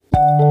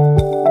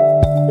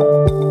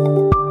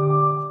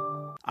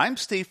I'm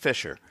Steve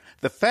Fisher.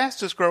 The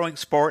fastest growing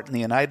sport in the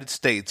United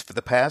States for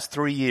the past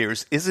 3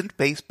 years isn't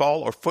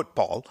baseball or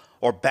football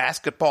or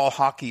basketball,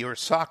 hockey, or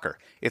soccer.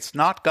 It's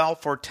not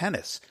golf or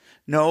tennis.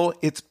 No,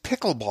 it's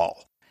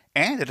pickleball.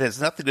 And it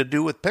has nothing to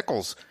do with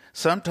pickles.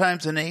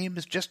 Sometimes a name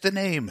is just a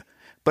name.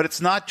 But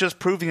it's not just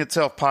proving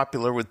itself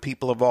popular with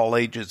people of all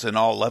ages and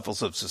all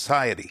levels of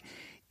society.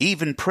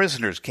 Even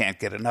prisoners can't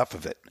get enough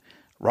of it.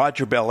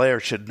 Roger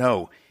BelAir should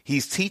know.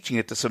 He's teaching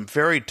it to some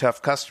very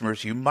tough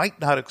customers you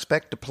might not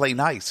expect to play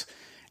nice.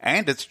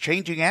 And it's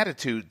changing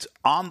attitudes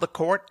on the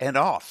court and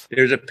off.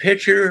 There's a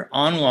picture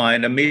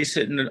online of me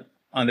sitting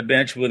on the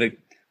bench with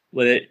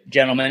a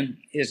gentleman.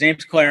 His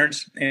name's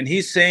Clarence, and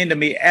he's saying to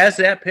me, as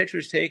that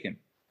picture's taken,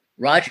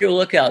 Roger,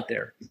 look out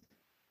there.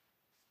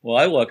 Well,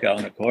 I look out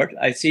on the court.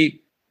 I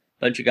see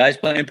a bunch of guys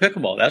playing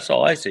pickleball. That's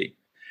all I see.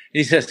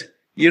 He says,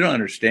 you don't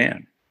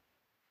understand.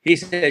 He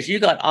says, you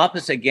got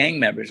opposite gang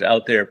members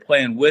out there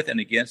playing with and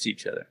against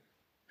each other.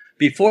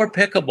 Before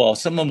pickleball,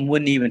 some of them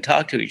wouldn't even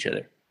talk to each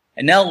other.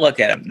 And now look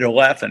at them. They're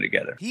laughing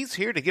together. He's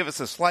here to give us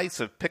a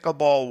slice of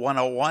Pickleball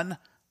 101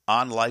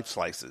 on Life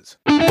Slices.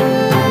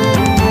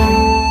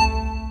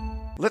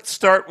 Let's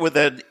start with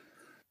an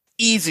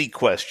easy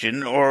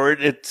question, or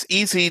it's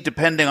easy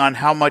depending on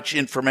how much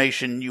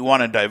information you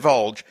want to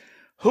divulge.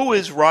 Who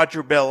is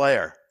Roger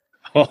BelAir?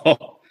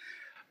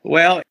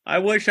 Well, I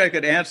wish I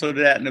could answer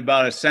that in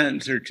about a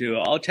sentence or two.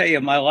 I'll tell you,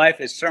 my life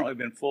has certainly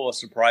been full of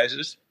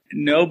surprises.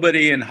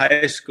 Nobody in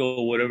high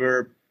school would have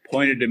ever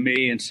pointed to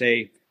me and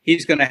say,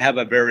 he's going to have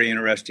a very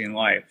interesting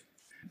life.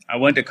 I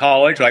went to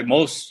college like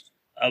most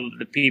of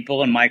the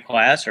people in my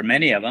class, or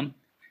many of them,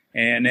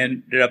 and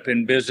ended up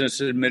in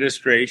business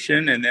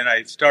administration, and then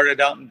I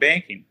started out in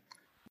banking.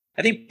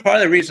 I think part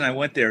of the reason I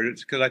went there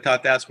is because I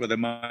thought that's where the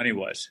money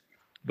was.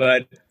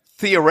 But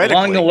theoretically,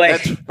 along the way,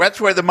 that's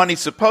where the money's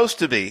supposed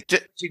to be.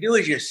 What you do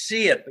is you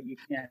see it, but you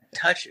can't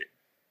touch it.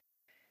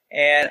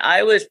 And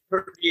I was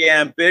pretty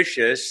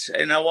ambitious,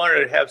 and I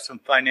wanted to have some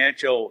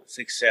financial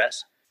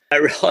success. I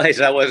realized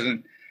I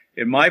wasn't,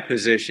 in my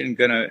position,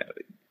 going to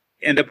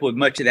end up with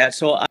much of that.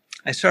 So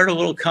I started a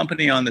little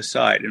company on the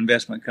side,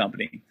 investment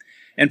company.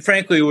 And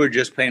frankly, we were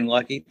just plain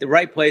lucky. The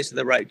right place at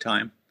the right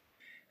time.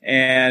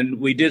 And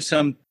we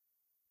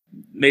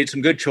made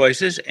some good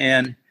choices,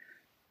 and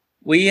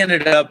we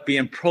ended up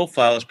being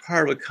profiled as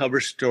part of a cover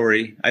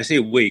story. I say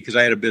we because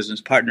I had a business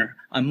partner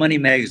on Money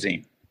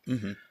Magazine.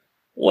 Mm-hmm.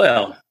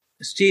 Well,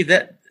 Steve,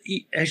 that,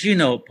 as you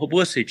know,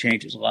 publicity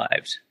changes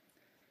lives.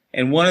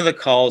 And one of the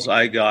calls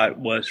I got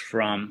was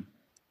from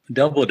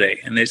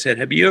Doubleday, and they said,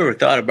 "Have you ever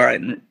thought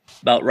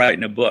about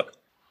writing a book?"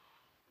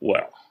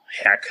 Well,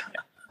 heck,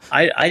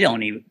 I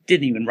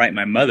didn't even write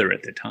my mother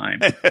at the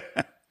time.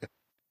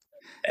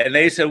 And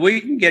they said,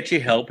 "We can get you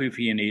help if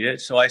you need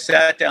it." So I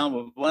sat down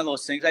with one of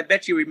those things. I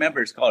bet you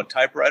remember. It's called a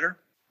typewriter.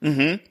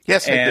 Mm-hmm.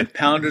 Yes, and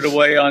pounded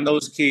away on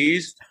those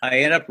keys. I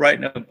ended up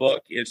writing a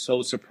book. It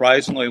sold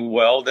surprisingly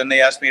well. Then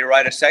they asked me to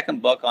write a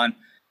second book on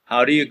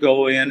how do you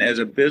go in as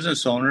a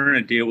business owner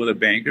and deal with a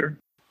banker.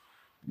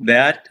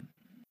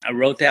 I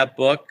wrote that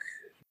book.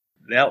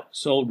 That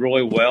sold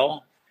really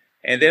well.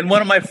 And then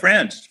one of my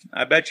friends,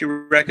 I bet you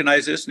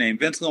recognize this name,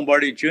 Vince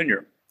Lombardi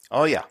Jr.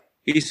 Oh, yeah.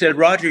 He said,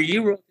 "Roger,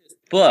 you wrote this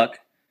book.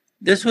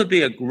 This would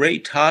be a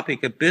great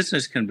topic at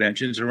business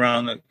conventions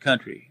around the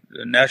country,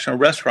 the National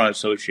Restaurant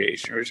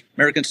Association or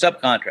American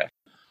Subcontract.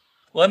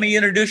 Let me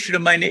introduce you to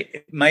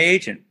my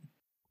agent."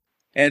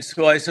 And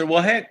so I said,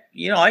 "Well, heck,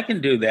 I can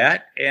do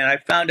that." And I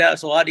found out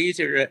it's a lot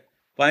easier to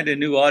find a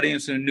new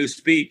audience and a new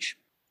speech.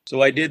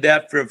 So I did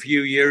that for a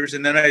few years,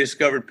 and then I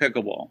discovered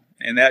pickleball,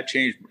 and that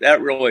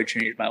really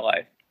changed my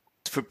life.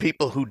 For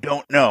people who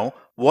don't know,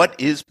 what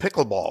is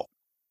pickleball?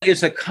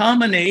 It's a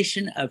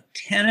combination of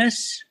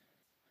tennis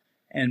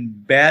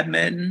and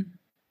badminton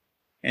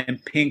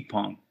and ping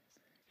pong.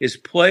 It's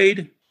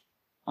played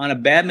on a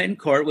badminton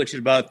court, which is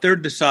about a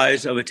third the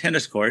size of a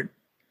tennis court.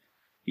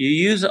 You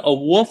use a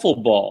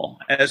wiffle ball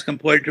as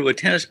compared to a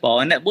tennis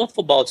ball, and that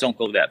wiffle balls don't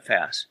go that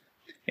fast.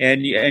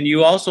 And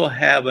you also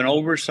have an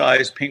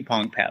oversized ping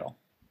pong paddle.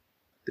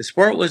 The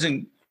sport was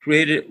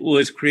created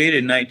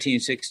in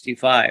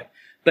 1965,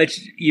 but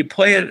you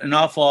play it an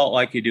awful lot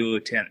like you do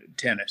with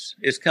tennis.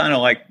 It's kind of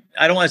like,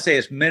 I don't want to say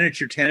it's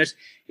miniature tennis.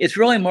 It's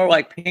really more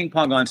like ping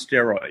pong on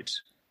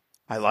steroids.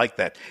 I like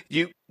that.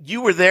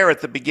 You were there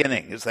at the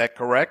beginning, is that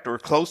correct? Or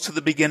close to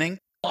the beginning?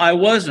 I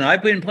wasn't.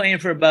 I've been playing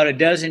for about a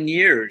dozen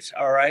years,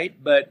 all right?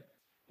 But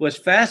what's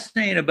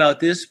fascinating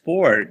about this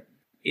sport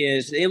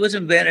is it was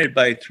invented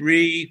by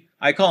three,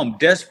 I call them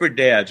desperate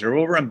dads. They're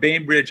over in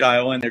Bainbridge,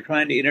 Iowa, and they're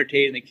trying to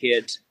entertain the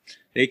kids.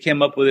 They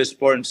came up with this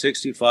sport in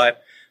 1965.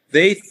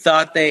 They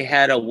thought they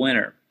had a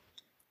winner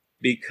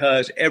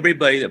because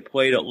everybody that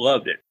played it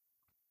loved it.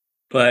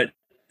 But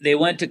they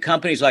went to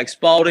companies like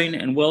Spalding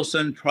and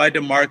Wilson, tried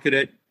to market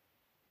it,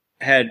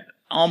 had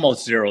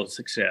almost zero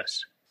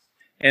success.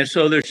 And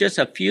so there's just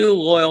a few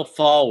loyal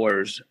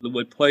followers that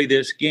would play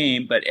this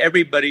game, but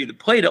everybody that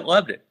played it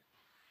loved it.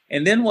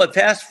 And then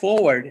fast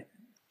forward,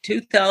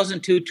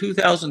 2002,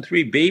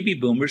 2003, baby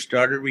boomers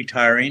started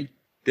retiring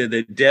to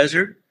the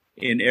desert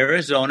in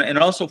Arizona and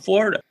also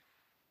Florida.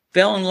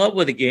 fell in love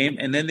with the game,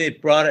 and then they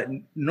brought it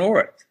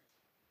north.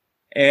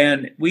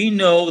 And we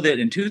know that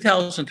in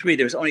 2003,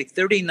 there was only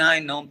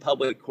 39 known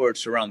public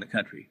courts around the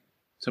country.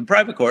 Some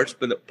private courts,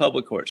 but the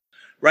public courts.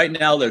 Right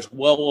now, there's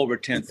well over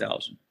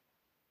 10,000.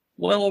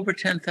 Well over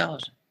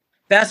 10,000.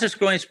 Fastest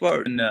growing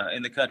sport in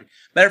the country.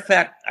 Matter of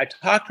fact, I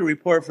talked to a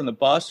reporter from the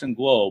Boston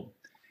Globe,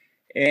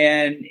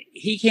 and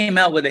he came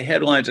out with the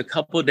headlines a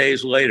couple of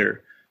days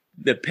later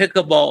that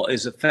pickleball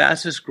is the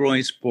fastest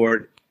growing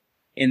sport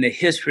in the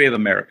history of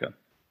America.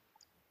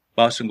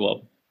 Boston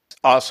Globe.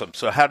 Awesome.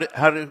 So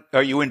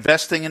are you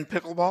investing in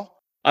pickleball?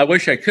 I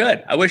wish I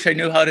could. I wish I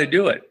knew how to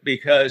do it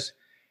because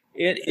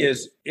it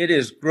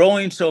is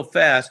growing so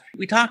fast.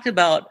 We talked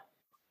about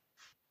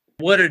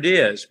what it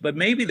is, but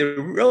maybe the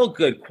real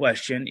good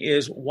question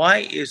is, why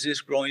is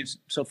this growing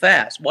so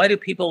fast? Why do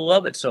people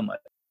love it so much?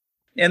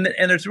 And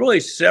there's really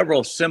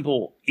several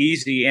simple,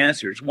 easy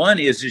answers. One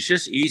is it's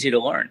just easy to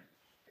learn.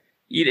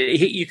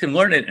 You can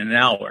learn it in an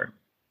hour.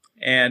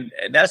 And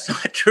that's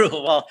not true.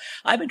 Well,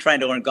 I've been trying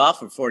to learn golf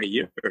for 40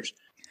 years.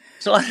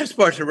 So a lot of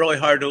sports are really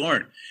hard to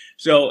learn.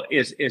 So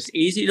it's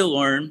easy to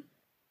learn.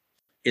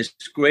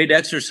 It's great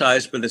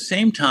exercise, but at the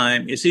same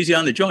time, it's easy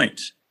on the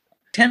joints.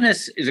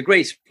 Tennis is a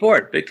great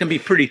sport, but it can be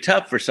pretty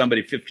tough for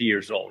somebody 50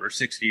 years old or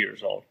 60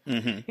 years old.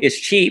 Mm-hmm. It's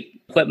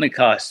cheap. Equipment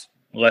costs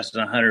less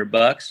than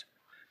 $100.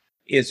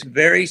 It's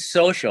very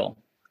social,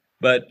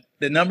 but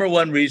the number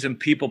one reason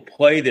people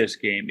play this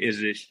game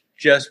is it's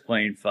just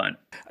plain fun.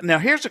 Now,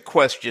 here's a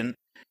question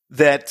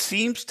that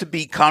seems to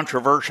be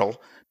controversial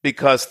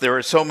because there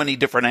are so many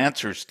different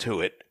answers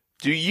to it.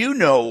 Do you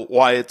know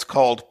why it's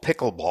called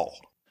pickleball?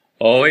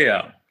 Oh,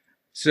 yeah.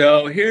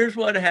 So here's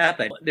what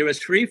happened. There was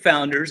three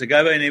founders, a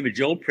guy by the name of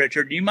Joel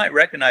Pritchard. You might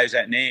recognize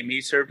that name.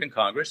 He served in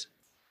Congress.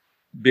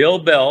 Bill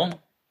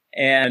Bell,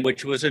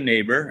 which was a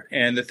neighbor.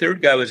 And the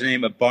third guy was the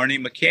name of Barney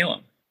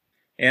McCallum.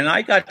 And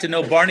I got to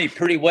know Barney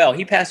pretty well.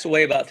 He passed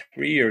away about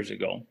 3 years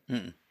ago.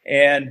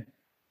 And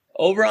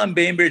over on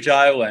Bainbridge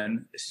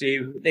Island,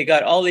 Steve, they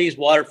got all these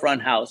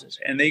waterfront houses,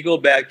 and they go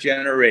back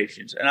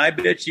generations. And I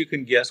bet you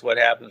can guess what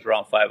happens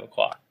around 5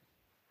 o'clock.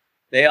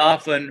 They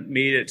often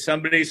meet at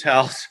somebody's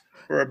house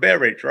for a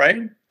beverage,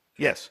 right?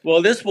 Yes.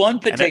 Well, this one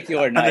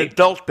particular night. An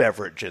adult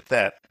beverage at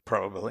that,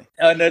 probably.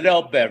 An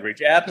adult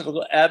beverage,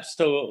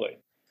 absolutely.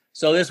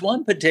 So this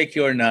one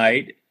particular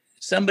night,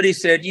 somebody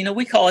said,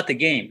 we call it the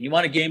game. You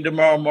want a game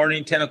tomorrow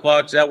morning, 10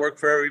 o'clock? Does that work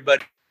for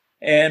everybody?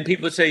 And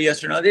people would say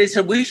yes or no. They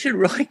said, we should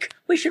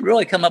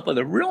really come up with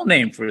a real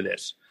name for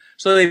this.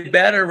 So they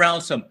batted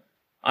around some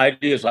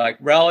ideas like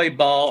rally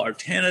ball or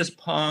tennis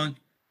pong.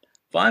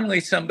 Finally,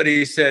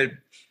 somebody said,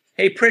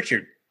 hey,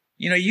 Pritchard,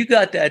 you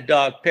got that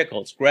dog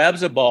Pickles,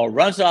 grabs a ball,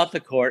 runs off the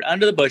court,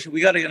 under the bush.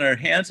 We got to get on our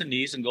hands and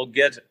knees and go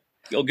get it.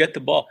 Go get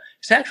the ball.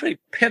 It's actually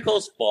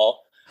Pickles'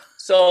 ball.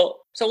 So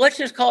let's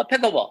just call it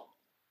pickleball.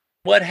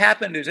 What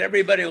happened is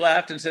everybody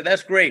laughed and said,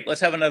 that's great.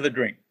 Let's have another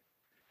drink.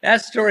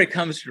 That story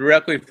comes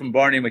directly from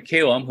Barney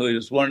McCallum, who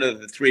is one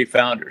of the three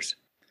founders.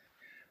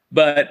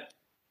 But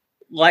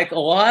like a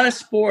lot of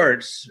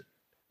sports,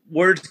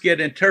 words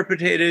get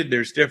interpreted.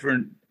 There's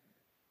different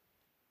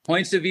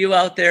points of view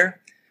out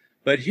there.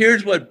 But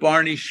here's what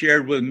Barney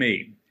shared with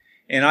me.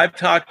 And I've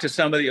talked to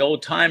some of the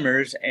old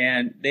timers,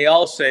 and they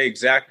all say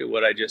exactly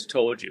what I just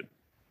told you.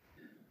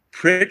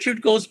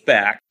 Pritchard goes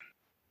back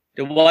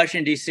to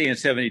Washington, D.C. in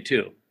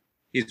 1972.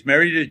 He's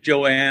married to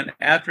Joanne.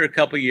 After a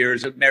couple of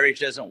years, the marriage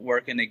doesn't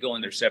work, and they go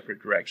in their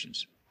separate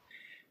directions.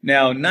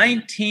 Now,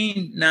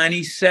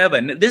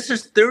 1997, this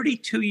is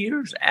 32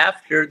 years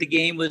after the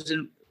game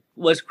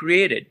was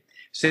created.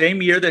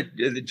 Same year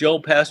that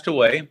Joel passed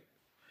away.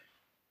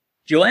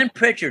 Joanne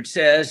Pritchard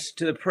says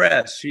to the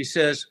press, she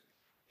says,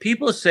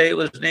 people say it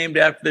was named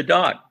after the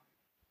dog.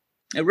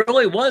 It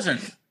really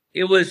wasn't.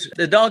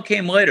 The dog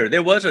came later.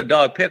 There was a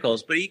dog,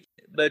 Pickles,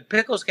 but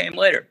Pickles came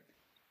later.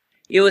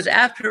 It was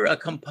after a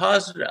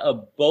composite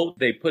of boat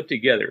they put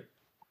together.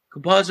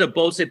 Composite of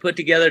boats they put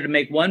together to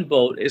make one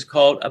boat is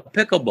called a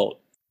pickle boat.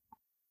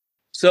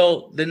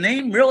 So the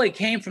name really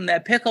came from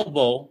that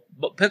pickleball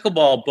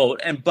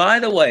boat. And by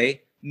the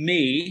way,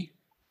 me,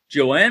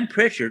 Joanne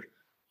Pritchard,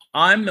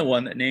 I'm the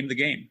one that named the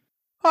game.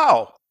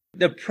 Oh.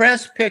 The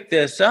press picked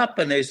this up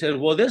and they said,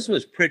 well, this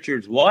was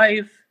Pritchard's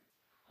wife.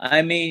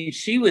 I mean,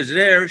 she was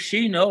there.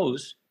 She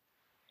knows.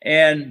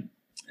 And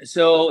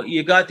so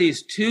you got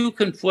these two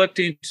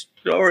conflicting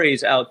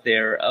stories out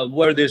there of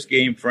where this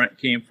game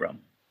came from.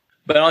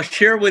 But I'll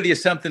share with you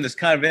something that's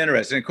kind of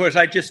interesting. Of course,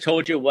 I just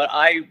told you what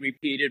I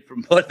repeated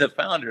from one of the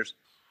founders.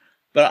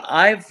 But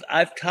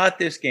I've taught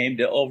this game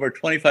to over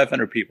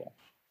 2,500 people.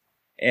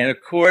 And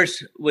of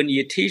course, when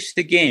you teach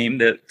the game,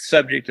 the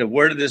subject of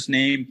where did this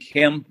name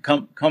come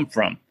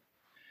from?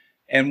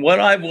 And what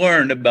I've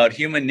learned about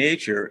human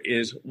nature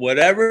is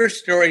whatever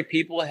story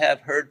people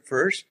have heard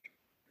first,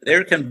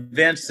 they're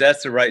convinced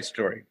that's the right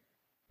story.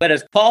 But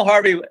as Paul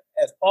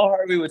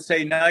Harvey would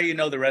say, now you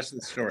know the rest of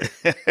the story.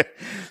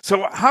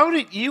 So how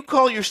did you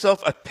call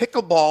yourself a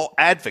pickleball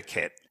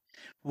advocate?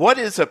 What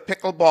is a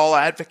pickleball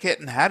advocate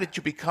and how did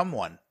you become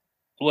one?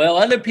 Well,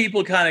 other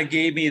people kind of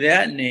gave me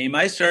that name.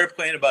 I started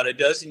playing about a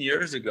dozen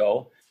years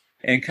ago.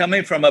 And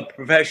coming from a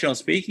professional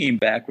speaking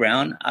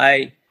background,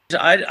 I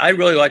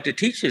really like to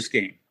teach this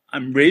game.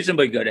 I'm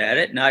reasonably good at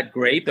it, not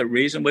great, but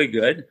reasonably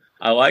good.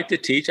 I like to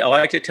teach. I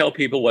like to tell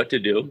people what to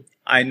do.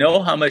 I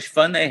know how much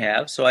fun they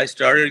have, so I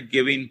started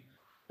giving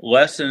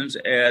lessons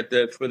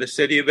for the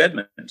city of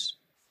Edmonds.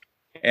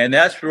 And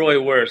that's really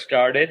where it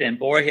started. And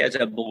boy, has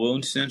a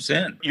balloon since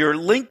then. Your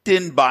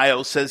LinkedIn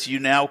bio says you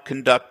now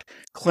conduct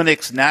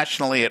clinics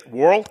nationally at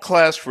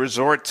world-class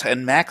resorts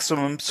and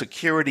maximum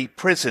security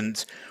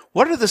prisons.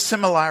 What are the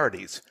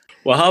similarities?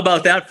 Well, how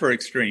about that for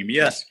extreme?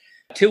 Yes.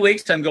 2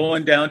 weeks, I'm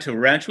going down to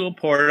Rancho La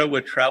Porta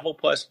with Travel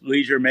Plus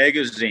Leisure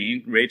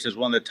magazine, rates as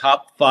one of the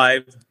top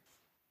 5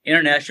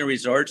 international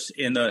resorts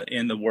in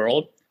the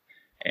world.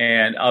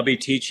 And I'll be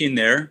teaching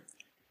there.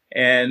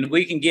 And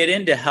we can get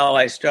into how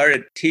I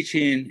started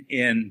teaching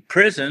in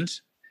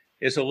prisons.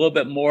 It's a little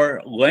bit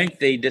more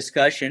lengthy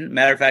discussion.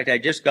 Matter of fact, I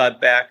just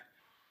got back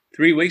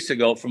 3 weeks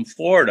ago from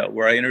Florida,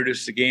 where I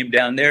introduced the game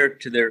down there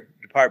to their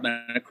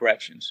Department of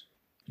Corrections.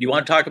 You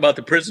want to talk about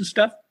the prison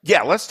stuff?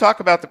 Yeah, let's talk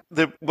about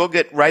we'll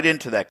get right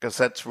into that because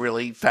that's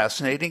really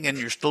fascinating and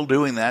you're still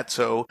doing that.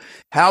 So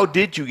how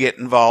did you get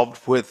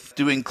involved with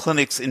doing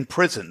clinics in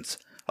prisons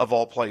of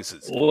all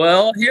places?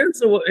 Well, here's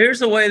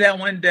the way that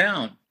went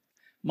down.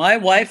 My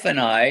wife and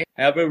I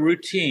have a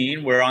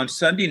routine where on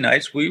Sunday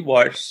nights we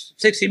watch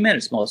 60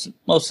 Minutes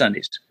most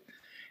Sundays.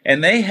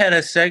 And they had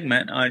a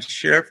segment on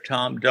Sheriff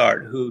Tom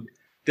Dart, who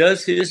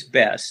does his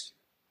best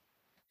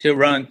to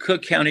run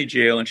Cook County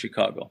Jail in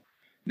Chicago.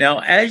 Now,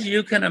 as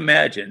you can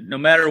imagine, no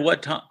matter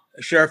what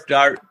Sheriff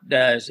Dart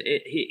does,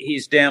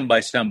 he's damned by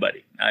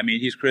somebody. I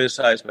mean, he's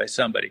criticized by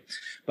somebody.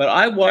 But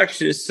I watched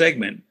this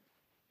segment,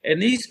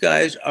 and these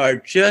guys are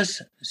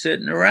just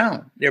sitting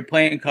around. They're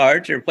playing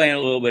cards. They're playing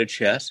a little bit of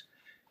chess.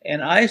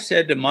 And I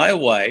said to my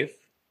wife,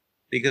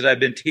 because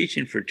I've been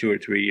teaching for 2 or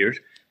 3 years,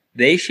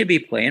 they should be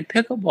playing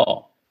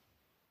pickleball.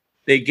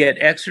 They get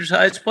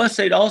exercise, plus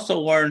they'd also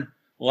learn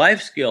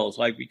life skills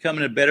like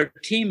becoming a better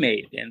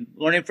teammate and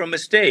learning from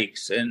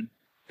mistakes and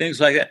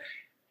things like that.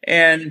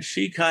 And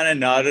she kind of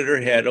nodded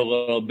her head a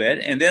little bit.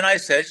 And then I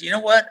said, you know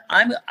what?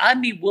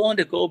 I'd be willing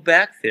to go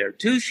back there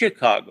to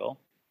Chicago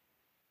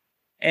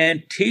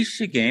and teach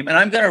the game. And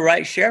I'm going to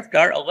write Sheriff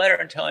Dart a letter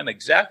and tell him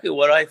exactly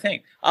what I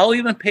think. I'll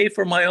even pay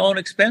for my own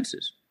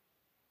expenses.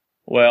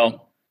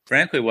 Well,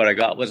 frankly, what I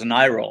got was an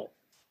eye roll.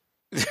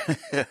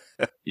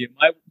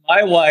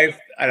 My wife,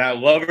 and I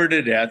love her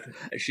to death,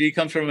 she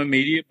comes from a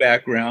media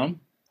background.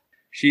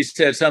 She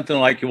said something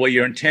like, well,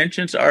 your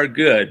intentions are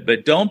good,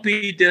 but don't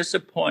be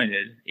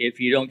disappointed if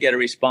you don't get a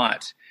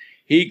response.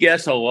 He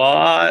gets a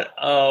lot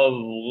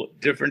of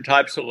different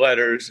types of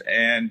letters,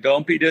 and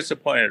don't be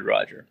disappointed,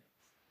 Roger.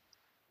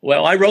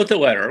 Well, I wrote the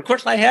letter. Of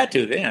course, I had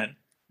to then.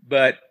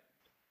 But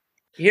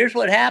here's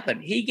what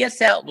happened. He gets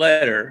that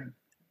letter,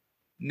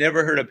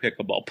 never heard of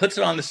pickleball, puts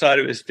it on the side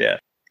of his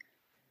desk.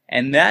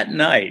 And that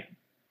night,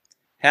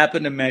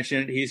 happened to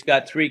mention, he's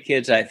got 3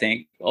 kids, I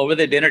think, over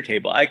the dinner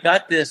table. I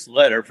got this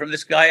letter from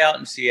this guy out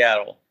in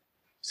Seattle,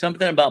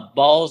 something about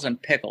balls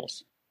and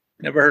pickles.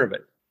 Never heard of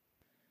it.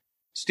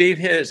 Steve,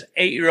 his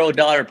 8-year-old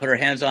daughter put her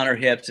hands on her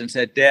hips and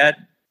said, Dad,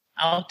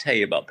 I'll tell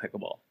you about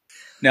pickleball.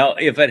 Now,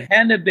 if it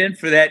hadn't been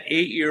for that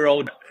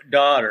 8-year-old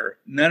daughter,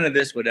 none of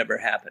this would ever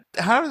happen.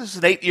 How does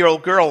an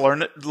 8-year-old girl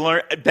learn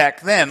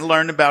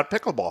about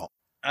pickleball?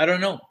 I don't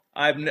know.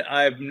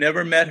 I've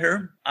never met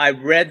her. I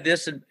read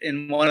this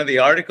in one of the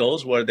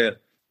articles where the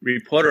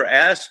reporter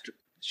asked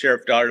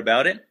Sheriff Dart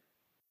about it,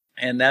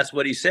 and that's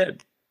what he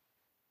said.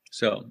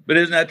 So, but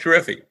isn't that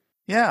terrific?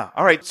 Yeah.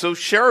 All right. So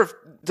Sheriff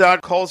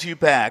Dart calls you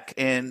back,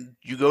 and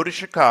you go to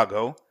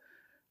Chicago.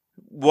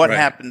 What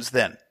happens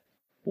then?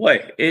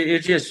 Boy,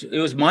 it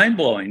was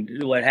mind-blowing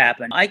what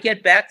happened. I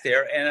get back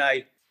there, and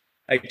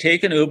I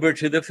take an Uber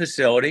to the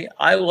facility.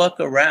 I look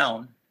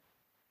around,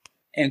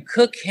 and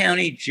Cook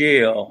County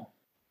Jail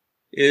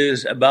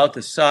is about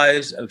the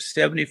size of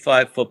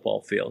 75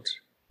 football fields.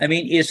 I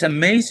mean, it's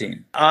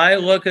amazing. I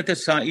look at the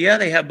sign. Yeah,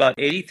 they have about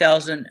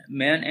 80,000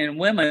 men and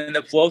women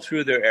that flow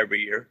through there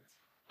every year.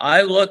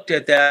 I looked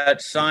at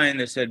that sign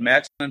that said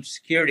maximum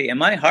security, and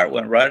my heart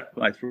went right up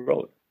my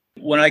throat.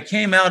 When I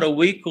came out a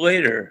week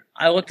later,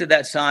 I looked at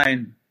that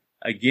sign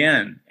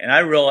again, and I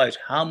realized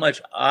how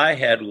much I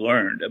had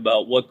learned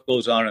about what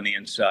goes on the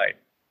inside.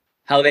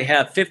 How they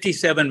have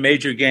 57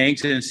 major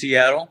gangs in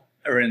Seattle,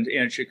 or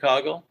in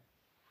Chicago.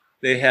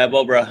 They have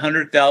over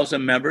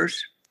 100,000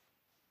 members.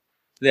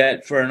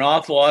 That for an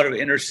awful lot of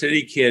inner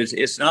city kids,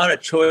 it's not a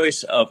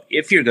choice of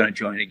if you're going to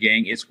join a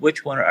gang, it's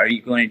which one are you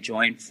going to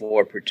join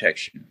for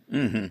protection.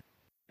 Mm-hmm.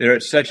 They're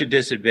at such a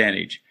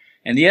disadvantage.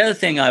 And the other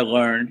thing I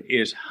learned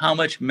is how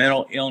much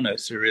mental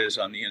illness there is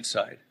on the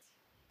inside.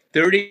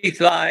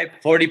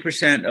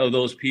 40% of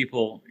those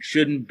people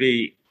shouldn't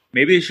be,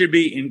 maybe they should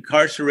be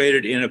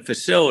incarcerated in a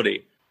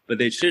facility, but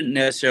they shouldn't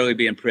necessarily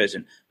be in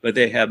prison. But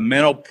they have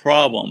mental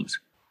problems,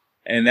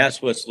 and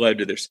that's what's led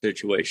to their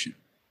situation.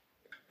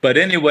 But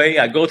anyway,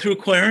 I go through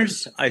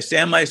clearance. I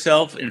stand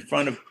myself in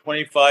front of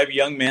 25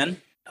 young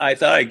men. I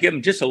thought I'd give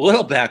them just a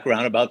little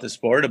background about the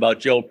sport, about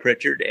Joe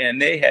Pritchard,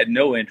 and they had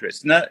no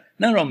interest. None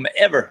of them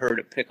ever heard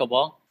of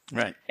pickleball.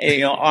 Right.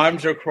 And,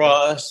 arms are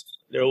crossed.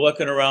 They're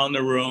looking around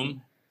the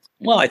room.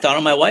 Well, I thought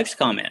of my wife's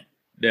comment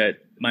that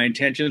my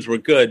intentions were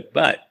good,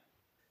 but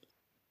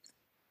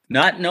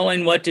not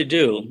knowing what to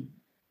do,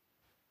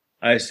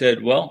 I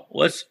said, well,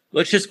 let's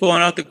just go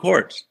on out the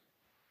courts.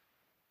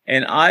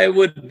 And I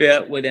would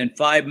bet within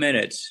 5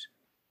 minutes,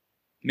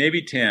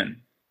 maybe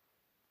 10,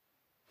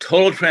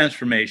 total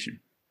transformation.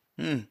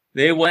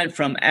 They went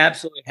from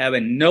absolutely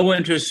having no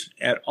interest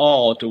at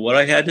all to what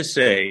I had to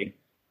say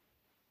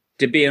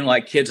to being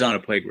like kids on a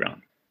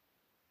playground.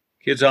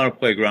 Kids on a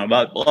playground,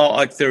 about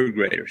like third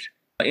graders.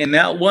 In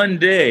that one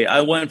day, I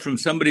went from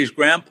somebody's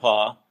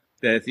grandpa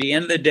that at the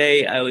end of the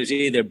day, I was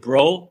either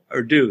bro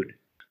or dude.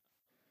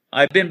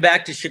 I've been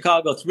back to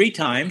Chicago 3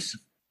 times.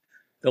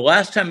 The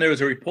last time there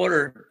was a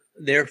reporter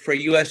there for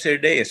USA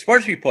Today, a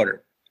sports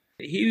reporter.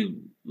 He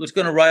was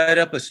going to write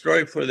up a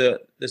story for the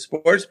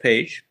sports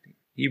page.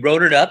 He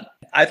wrote it up.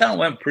 I thought it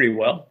went pretty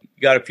well.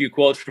 He got a few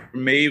quotes from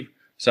me,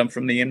 some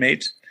from the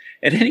inmates.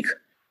 And then he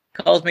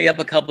calls me up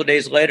a couple of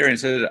days later and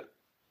says,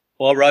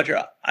 well,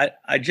 Roger,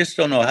 I just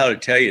don't know how to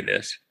tell you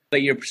this,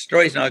 but your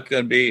story's not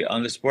going to be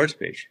on the sports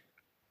page.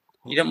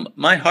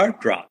 My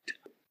heart dropped.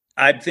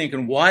 I'm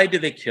thinking, why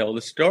did they kill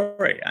the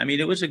story? I mean,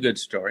 it was a good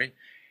story.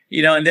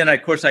 And then,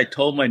 of course, I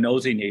told my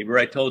nosy neighbor,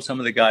 I told some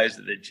of the guys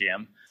at the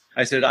gym,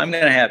 I said, I'm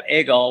going to have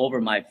egg all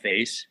over my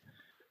face.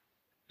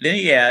 Then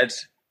he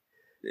adds,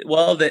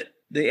 well, the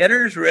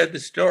editors read the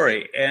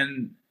story,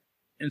 and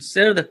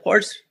instead of the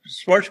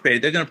sports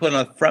page, they're going to put it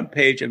on the front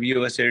page of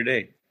USA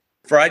Today,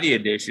 Friday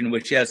edition,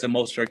 which has the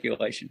most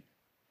circulation.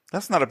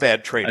 That's not a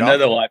bad trade-off.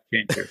 Another life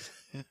changer.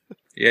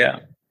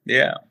 Yeah.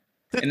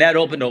 And that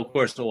opened, of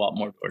course, a lot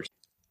more doors.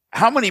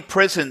 How many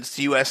prisons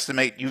do you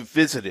estimate you've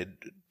visited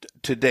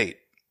to date?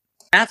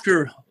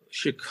 After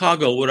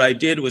Chicago, what I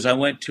did was I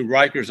went to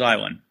Rikers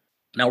Island.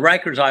 Now,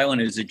 Rikers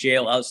Island is a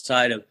jail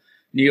outside of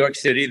New York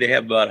City. They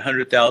have about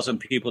 100,000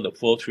 people that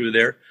flow through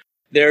there.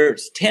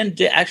 There's 10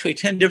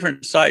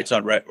 different sites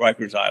on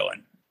Rikers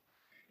Island,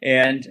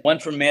 and one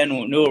for men,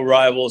 new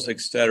arrivals,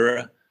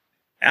 etc.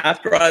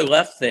 After I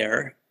left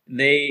there,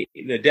 the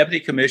deputy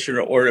commissioner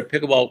ordered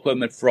pickleball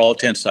equipment for all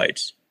 10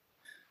 sites.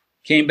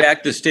 Came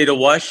back to the state of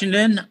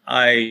Washington.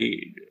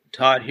 I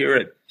taught here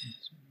at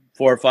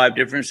 4 or 5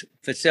 different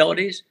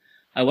facilities.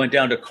 I went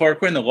down to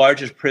Corcoran, the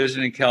largest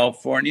prison in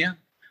California.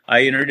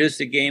 I introduced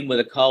the game with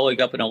a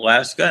colleague up in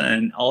Alaska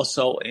and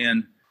also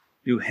in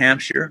New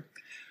Hampshire.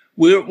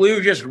 We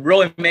were just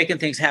really making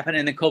things happen,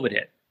 and then COVID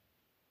hit.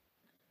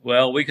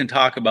 Well, we can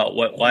talk about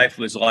what life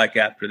was like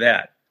after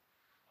that.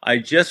 I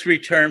just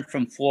returned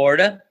from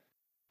Florida,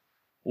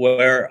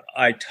 where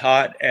I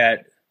taught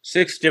at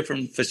 6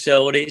 different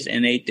facilities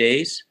in 8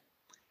 days.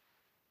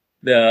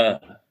 The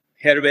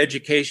head of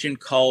education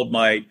called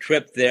my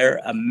trip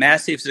there a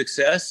massive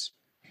success,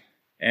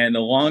 and the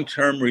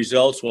long-term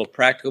results will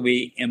practically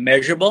be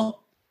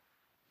immeasurable.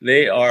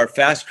 They are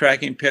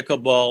fast-tracking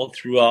pickleball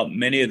throughout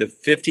many of the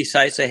 50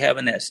 sites they have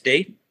in that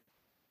state.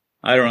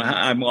 I don't know.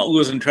 I'm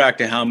losing track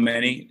to how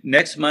many.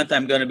 Next month,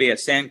 I'm going to be at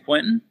San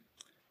Quentin.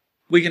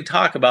 We can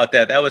talk about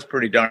that. That was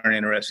pretty darn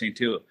interesting,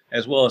 too,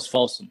 as well as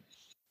Folsom.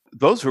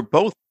 Those were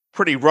both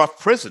pretty rough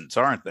prisons,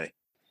 aren't they?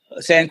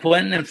 San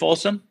Quentin and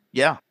Folsom?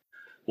 Yeah.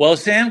 Well,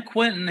 San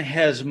Quentin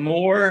has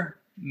more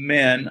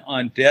men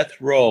on death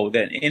row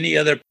than any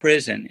other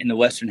prison in the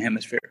Western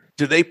Hemisphere.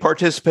 Do they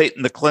participate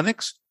in the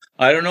clinics?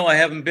 I don't know. I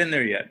haven't been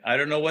there yet. I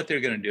don't know what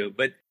they're going to do.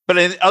 But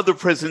in other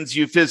prisons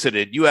you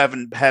visited, you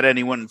haven't had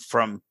anyone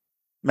from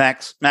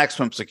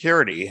maximum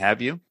security,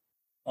 have you?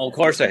 Oh, of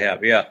course I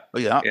have. Yeah. Oh,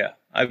 yeah. Yeah.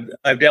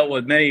 I've dealt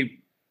with many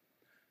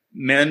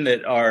men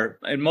that are,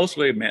 and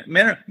mostly men.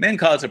 Men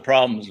cause the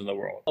problems in the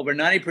world. Over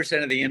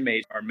 90% of the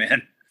inmates are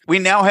men. We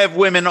now have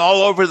women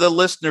all over the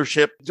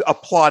listenership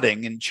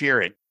applauding and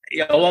cheering.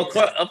 Yeah, well,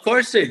 of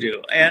course they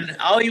do. And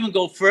I'll even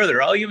go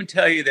further. I'll even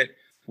tell you that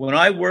when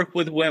I work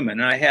with women,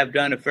 and I have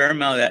done a fair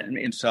amount of that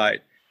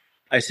inside,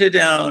 I sit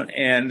down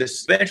and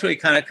this eventually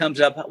kind of comes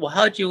up, well,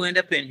 how'd you end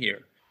up in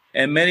here?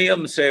 And many of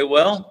them say,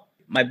 well,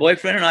 my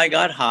boyfriend and I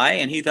got high,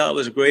 and he thought it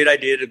was a great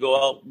idea to go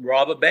out and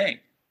rob a bank.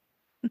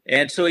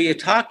 And so you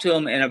talk to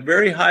them, and a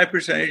very high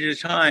percentage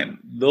of the time,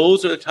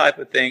 those are the type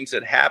of things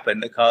that happen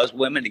that cause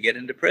women to get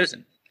into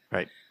prison.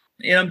 Right.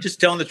 I'm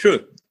just telling the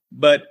truth.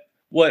 But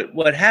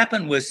what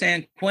happened with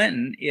San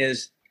Quentin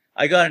is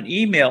I got an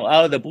email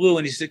out of the blue,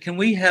 and he said, can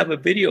we have a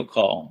video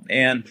call?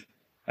 And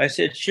I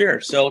said, sure.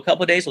 So a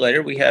couple of days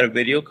later, we had a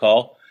video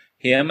call,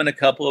 him and a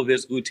couple of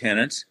his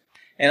lieutenants.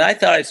 And I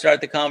thought I'd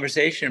start the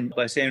conversation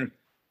by saying,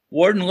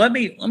 Warden, let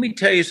me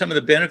tell you some of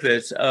the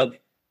benefits of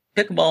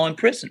pickleball in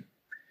prison.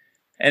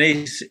 And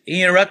he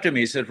interrupted me.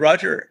 He said,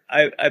 Roger,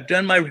 I've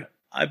done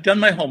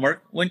my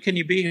homework. When can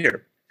you be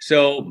here?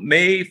 So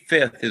May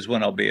 5th is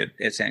when I'll be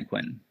at San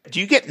Quentin. Do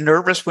you get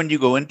nervous when you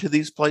go into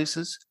these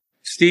places?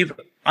 Steve,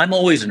 I'm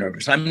always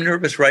nervous. I'm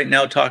nervous right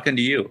now talking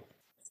to you.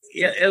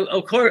 Yeah,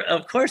 of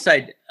course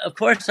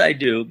I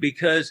do,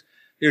 because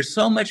There's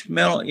so much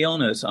mental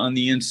illness on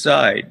the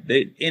inside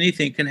that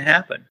anything can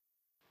happen.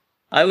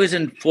 I was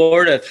in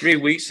Florida 3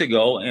 weeks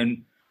ago,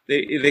 and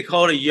they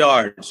call it a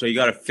yard. So you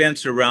got a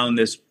fence around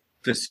this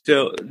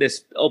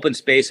open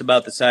space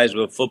about the size of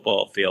a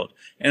football field,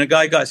 and a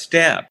guy got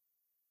stabbed.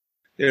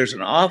 There's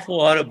an awful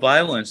lot of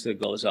violence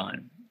that goes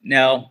on.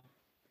 Now,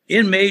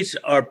 inmates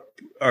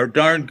are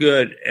darn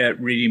good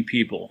at reading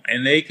people,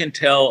 and they can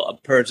tell a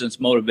person's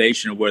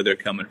motivation of where they're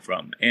coming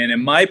from. And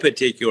in my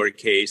particular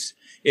case,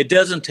 it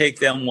doesn't take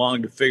them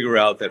long to figure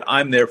out that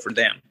I'm there for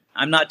them.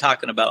 I'm not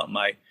talking about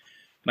my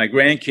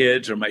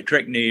grandkids or my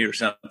trick knee or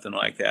something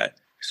like that.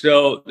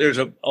 So there's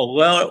a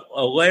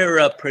layer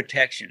of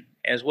protection,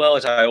 as well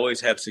as I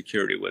always have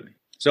security with me.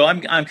 So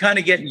I'm kind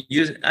of getting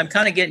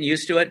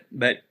used to it,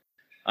 but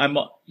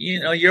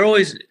you're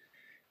always,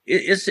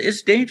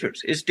 it's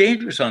dangerous. It's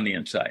dangerous on the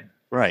inside.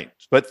 Right.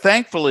 But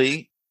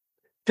thankfully,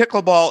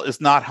 pickleball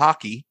is not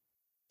hockey,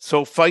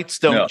 so fights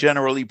don't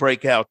generally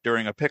break out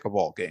during a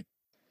pickleball game.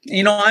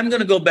 I'm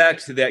going to go back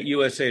to that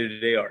USA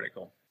Today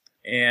article.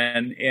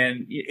 And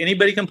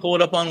anybody can pull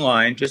it up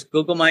online. Just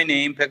Google my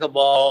name,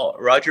 Pickleball,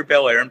 Roger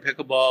BelAir, and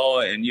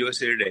Pickleball, and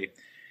USA Today.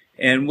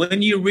 And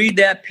when you read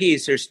that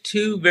piece, there's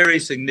two very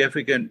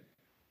significant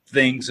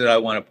things that I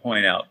want to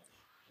point out.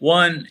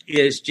 One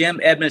is Jim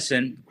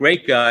Edmondson,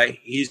 great guy.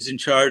 He's in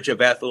charge of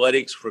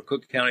athletics for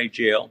Cook County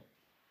Jail.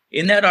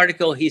 In that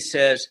article, he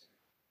says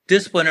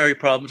disciplinary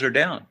problems are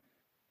down.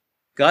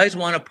 Guys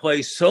want to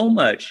play so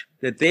much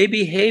that they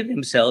behave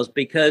themselves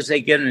because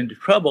they get into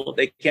trouble.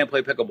 They can't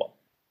play pickleball.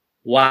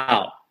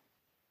 Wow.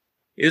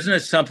 Isn't it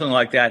something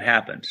like that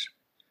happens?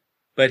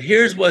 But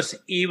here's what's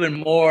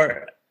even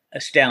more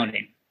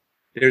astounding.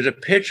 There's a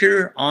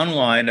picture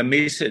online of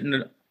me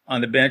sitting on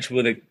the bench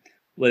with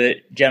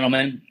a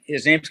gentleman.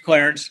 His name's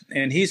Clarence,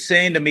 and he's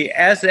saying to me,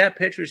 as that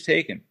picture's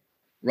taken,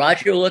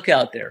 Roger, look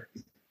out there.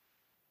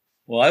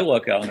 Well, I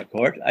look out on the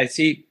court. I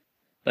see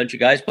a bunch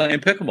of guys playing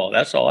pickleball.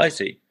 That's all I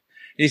see.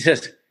 He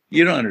says,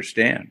 you don't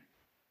understand.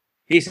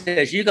 He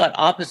says, you got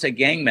opposite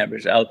gang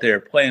members out there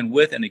playing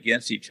with and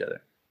against each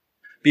other.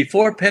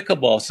 Before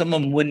pickleball, some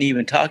of them wouldn't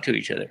even talk to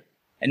each other.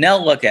 And now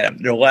look at them.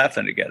 They're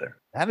laughing together.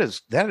 That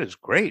is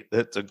great.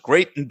 That's a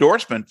great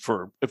endorsement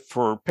for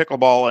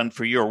pickleball and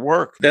for your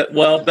work. But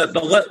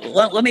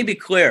let me be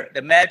clear.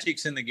 The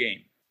magic's in the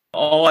game.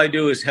 All I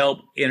do is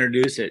help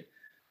introduce it.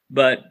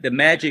 But the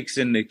magic's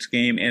in this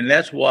game, and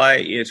that's why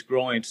it's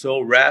growing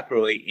so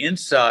rapidly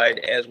inside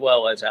as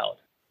well as out.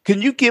 Can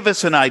you give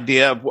us an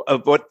idea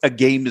of what a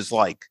game is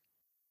like?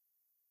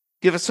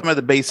 Give us some of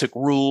the basic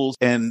rules,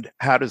 and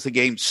how does the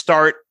game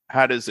start?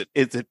 Is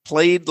it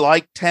played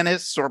like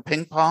tennis or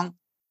ping pong?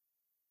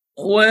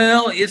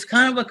 Well, it's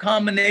kind of a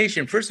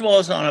combination. First of all,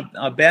 it's on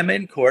a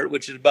badminton court,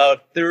 which is about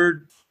a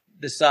third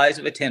the size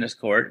of a tennis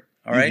court.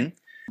 All right.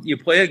 Mm-hmm. You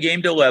play a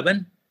game to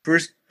 11.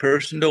 First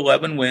person to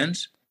 11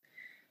 wins.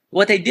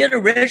 What they did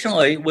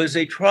originally was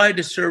they tried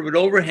to serve it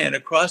overhand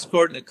across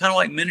court, kind of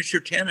like miniature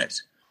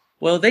tennis.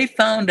 Well, they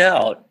found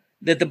out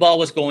that the ball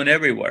was going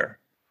everywhere.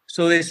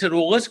 So they said,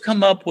 well, let's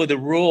come up with a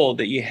rule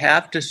that you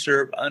have to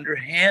serve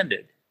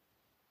underhanded.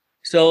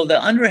 So the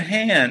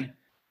underhand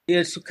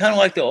is kind of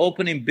like the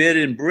opening bid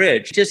in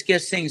bridge. It just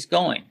gets things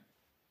going.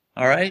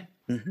 All right?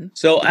 Mm-hmm.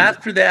 So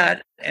after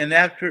that, and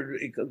after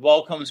the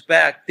ball comes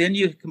back, then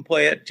you can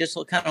play it just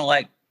kind of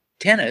like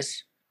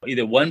tennis,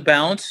 either one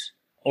bounce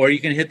or you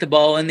can hit the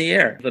ball in the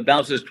air. If it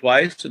bounces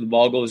twice so the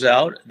ball goes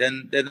out,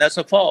 then that's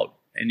a fault.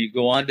 And you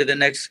go on to the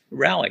next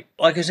rally.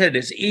 Like I said,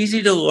 it's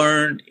easy to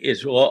learn.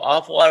 It's an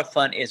awful lot of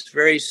fun. It's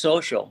very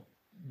social.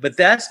 But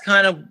that's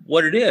kind of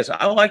what it is.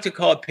 I like to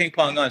call it ping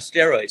pong on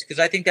steroids because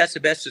I think that's the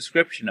best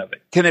description of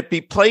it. Can it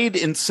be played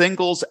in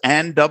singles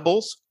and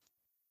doubles?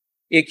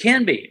 It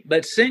can be.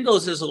 But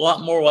singles is a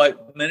lot more like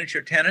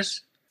miniature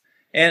tennis.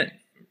 And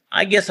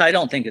I guess I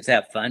don't think it's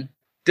that fun.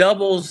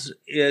 Doubles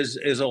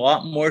is a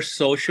lot more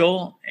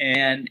social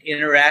and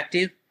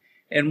interactive.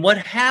 And what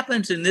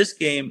happens in this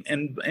game,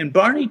 and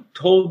Barney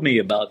told me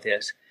about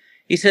this,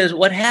 he says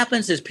what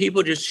happens is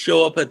people just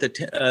show up at the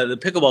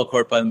pickleball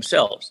court by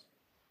themselves.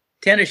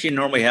 Tennis, you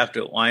normally have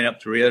to line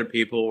up 3 other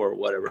people or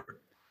whatever.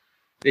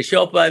 They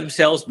show up by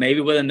themselves, maybe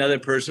with another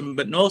person,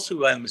 but mostly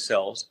by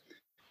themselves.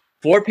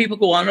 4 people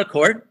go on the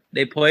court,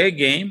 they play a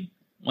game.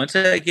 Once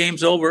that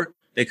game's over,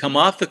 they come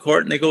off the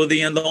court and they go to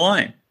the end of the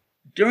line.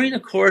 During the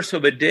course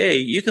of a day,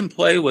 you can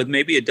play with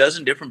maybe a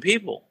dozen different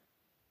people.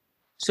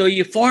 So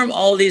you form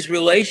all these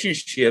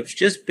relationships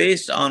just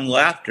based on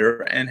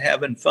laughter and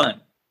having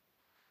fun.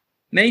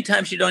 Many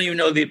times you don't even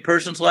know the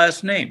person's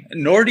last name,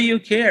 nor do you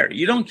care.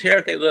 You don't care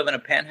if they live in a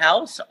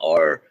penthouse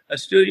or a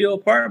studio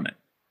apartment.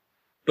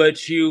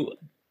 But you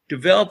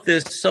develop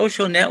this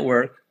social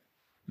network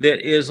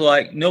that is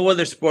like no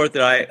other sport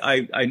that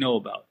I know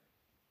about.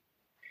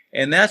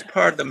 And that's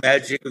part of the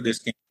magic of this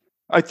game.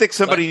 I think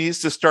somebody needs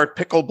to start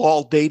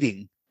pickleball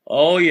dating.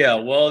 Oh, yeah.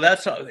 Well,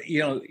 that's,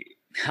 you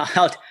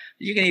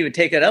can even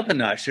take it up a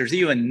notch. There's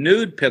even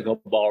nude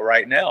pickleball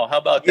right now. How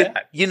about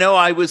that?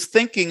 I was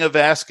thinking of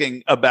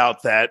asking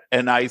about that,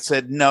 and I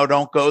said, no,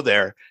 don't go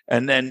there.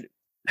 And then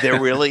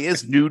There really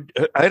is nude.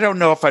 I don't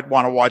know if I'd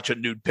want to watch a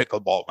nude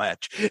pickleball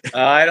match.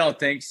 I don't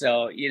think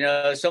so.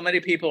 So many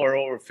people are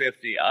over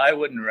 50. I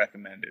wouldn't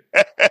recommend it.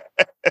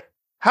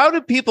 How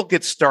do people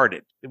get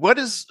started? What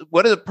does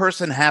a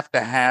person have to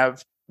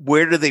have?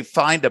 Where do they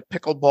find a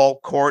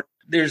pickleball court?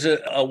 There's a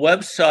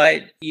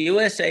website,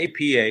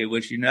 USAPA,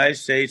 which United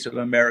States of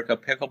America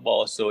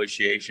Pickleball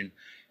Association,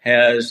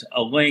 has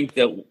a link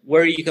that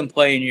where you can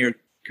play in your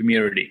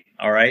community.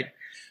 All right.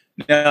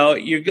 Now,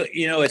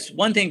 it's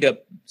one thing to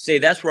say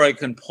that's where I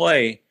can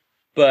play,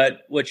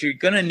 but what you're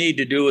going to need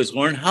to do is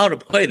learn how to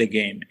play the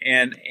game.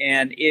 And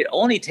it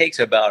only takes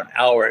about an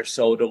hour or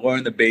so to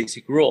learn the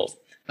basic rules.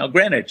 Now,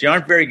 granted, you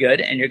aren't very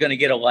good and you're going to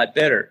get a lot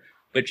better,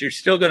 but you're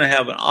still going to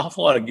have an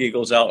awful lot of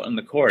giggles out on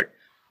the court.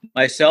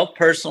 Myself,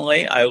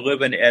 personally, I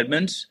live in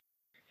Edmonds,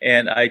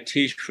 and I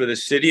teach for the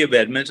city of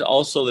Edmonds,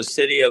 also the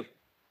city of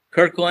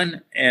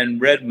Kirkland and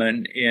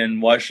Redmond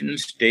in Washington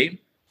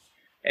State.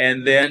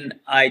 And then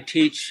I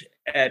teach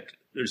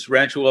there's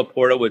Rancho La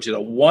Porta, which is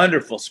a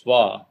wonderful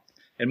spa.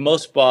 And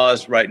most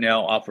spas right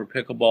now offer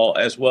pickleball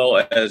as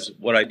well as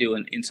what I do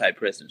inside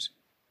prisons.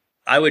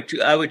 I would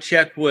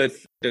check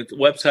with the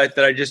website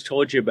that I just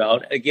told you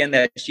about. Again,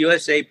 that's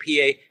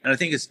USAPA, and I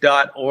think it's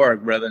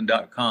 .org rather than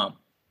 .com.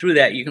 Through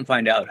that, you can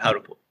find out how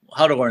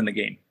to learn the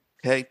game.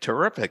 Okay,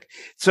 terrific.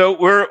 So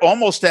we're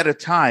almost out of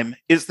time.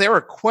 Is there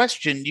a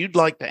question you'd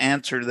like to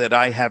answer that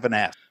I haven't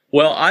asked?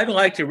 Well, I'd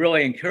like to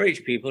really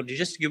encourage people to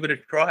just give it a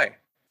try.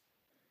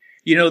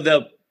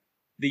 The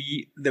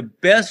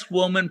best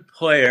woman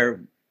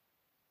player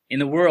in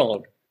the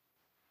world,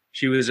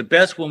 she was the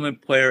best woman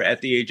player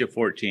at the age of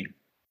 14.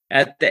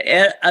 At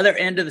the other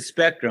end of the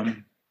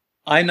spectrum,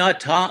 I not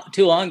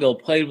too long ago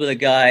played with a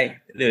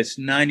guy that's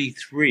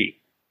 93.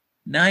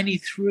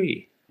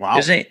 93. Wow.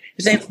 His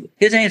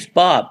name's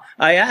Bob.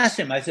 I asked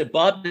him, I said,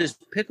 Bob, does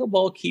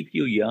pickleball keep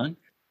you young?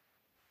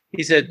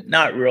 He said,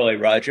 not really,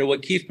 Roger.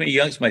 What keeps me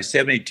young is my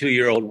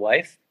 72-year-old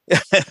wife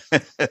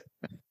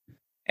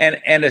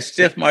and a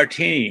stiff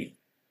martini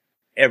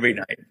every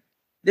night.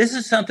 This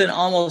is something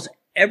almost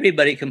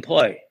everybody can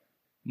play.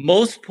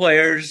 Most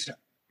players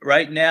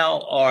right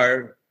now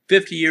are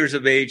 50 years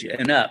of age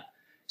and up.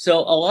 So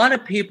a lot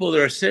of people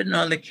that are sitting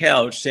on the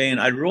couch saying,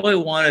 I really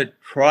want to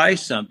try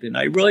something.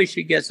 I really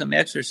should get some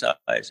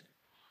exercise.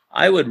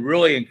 I would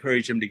really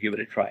encourage them to give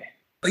it a try.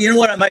 You know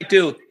what I might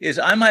do is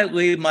I might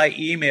leave my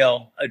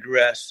email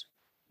address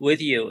with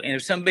you. And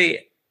if somebody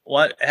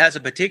has a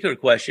particular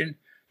question,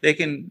 they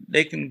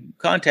can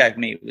contact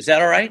me. Is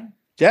that all right?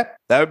 Yeah,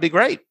 that would be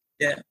great.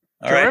 Yeah.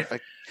 All terrific.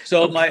 Right.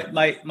 So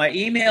my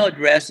email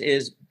address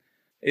is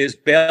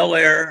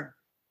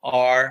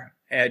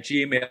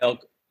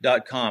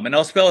BelAir@gmail.com. And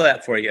I'll spell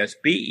that for you. It's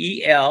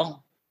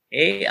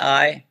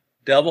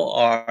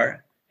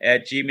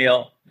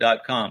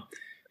BelAir@gmail.com.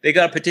 They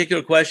got a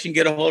particular question,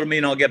 get a hold of me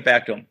and I'll get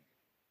back to them.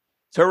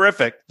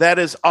 Terrific. That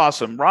is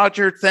awesome.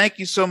 Roger, thank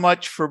you so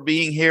much for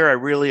being here. I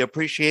really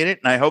appreciate it.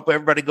 And I hope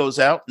everybody goes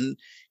out and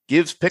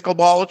gives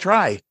pickleball a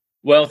try.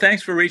 Well,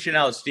 thanks for reaching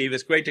out, Steve.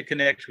 It's great to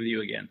connect with you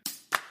again.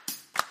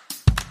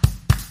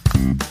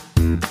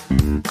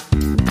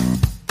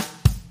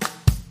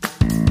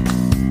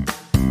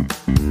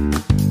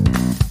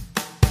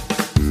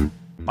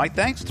 My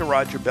thanks to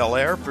Roger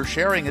BelAir for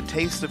sharing a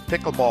taste of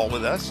pickleball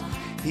with us.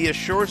 He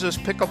assures us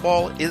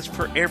pickleball is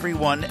for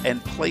everyone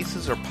and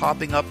places are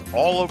popping up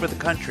all over the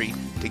country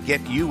to get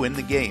you in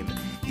the game.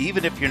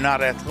 Even if you're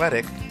not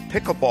athletic,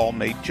 pickleball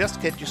may just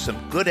get you some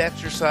good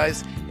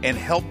exercise and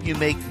help you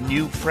make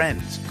new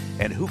friends.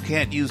 And who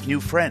can't use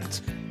new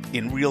friends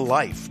in real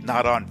life,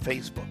 not on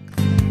Facebook?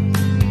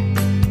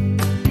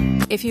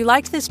 If you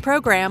liked this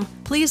program,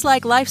 please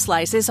like Life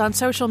Slices on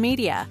social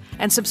media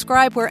and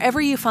subscribe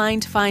wherever you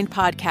find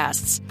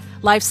podcasts.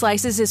 Life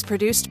Slices is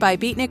produced by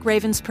Beatnik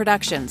Ravens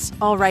Productions,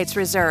 all rights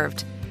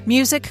reserved.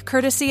 Music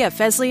courtesy of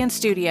Fesleyan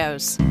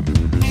Studios.